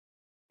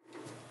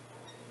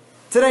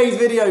Today's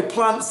video,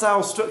 plant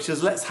cell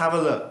structures. Let's have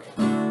a look.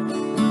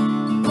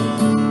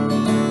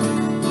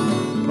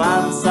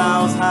 Plant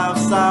cells have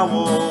cell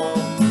walls.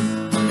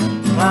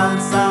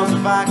 Plant cells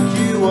are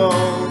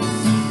vacuoles.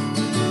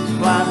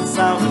 Plant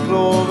cells are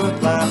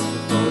chloroplast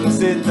for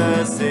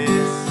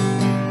photosynthesis.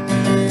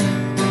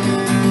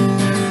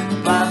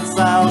 Plant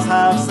cells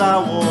have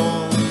cell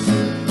walls.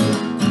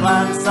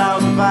 Plant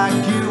cells are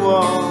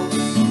vacuoles.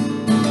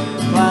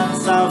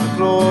 Plant cells are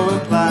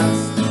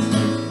chloroplast.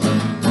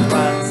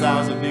 Plant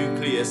cells have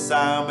nucleus,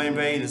 cell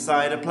membrane and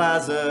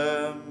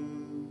cytoplasm.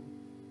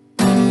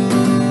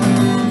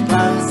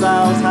 Plant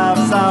cells have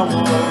cell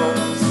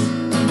walls.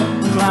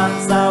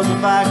 Plant cells are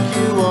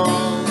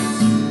vacuoles.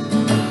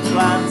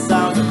 Plant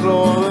cells are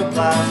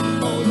chloroplast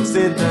for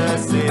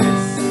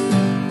photosynthesis.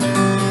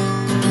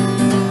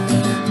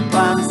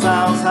 Plant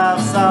cells have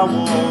cell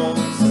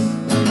walls.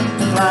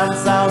 Plant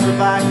cells are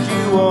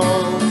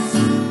vacuoles.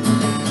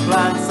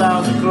 Plant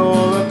cells are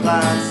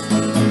chloroplast.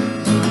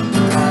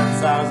 Plant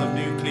cells have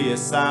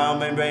nucleus, cell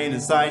membrane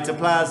and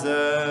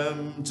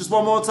cytoplasm. Just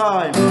one more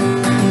time.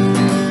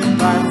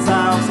 Plant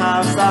cells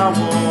have cell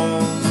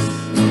walls.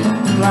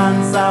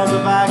 Plant cells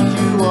are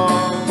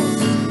vacuoles.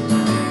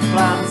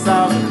 Plant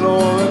cells are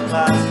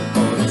chloroplast for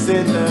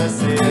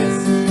photosynthesis.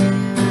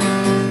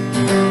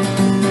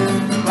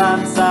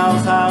 Plant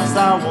cells have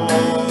cell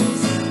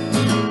walls.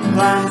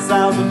 Plant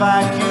cells are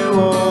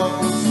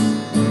vacuoles.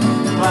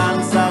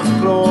 Plant cells are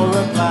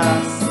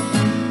chloroplast.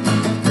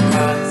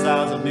 Plant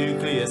cells have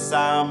nucleus,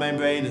 cell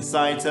membrane and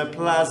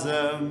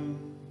cytoplasm.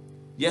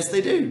 Yes,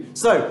 they do.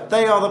 So,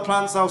 they are the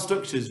plant cell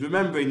structures.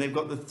 Remembering they've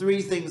got the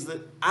three things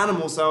that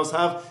animal cells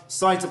have: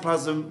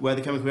 cytoplasm, where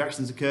the chemical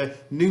reactions occur;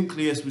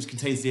 nucleus, which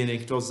contains DNA and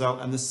controls the cell;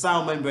 and the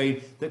cell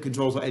membrane that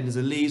controls what enters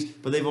and leaves.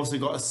 But they've also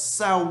got a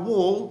cell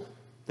wall,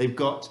 they've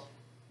got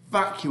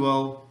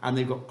vacuole, and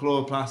they've got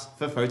chloroplast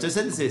for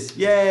photosynthesis.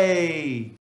 Yay!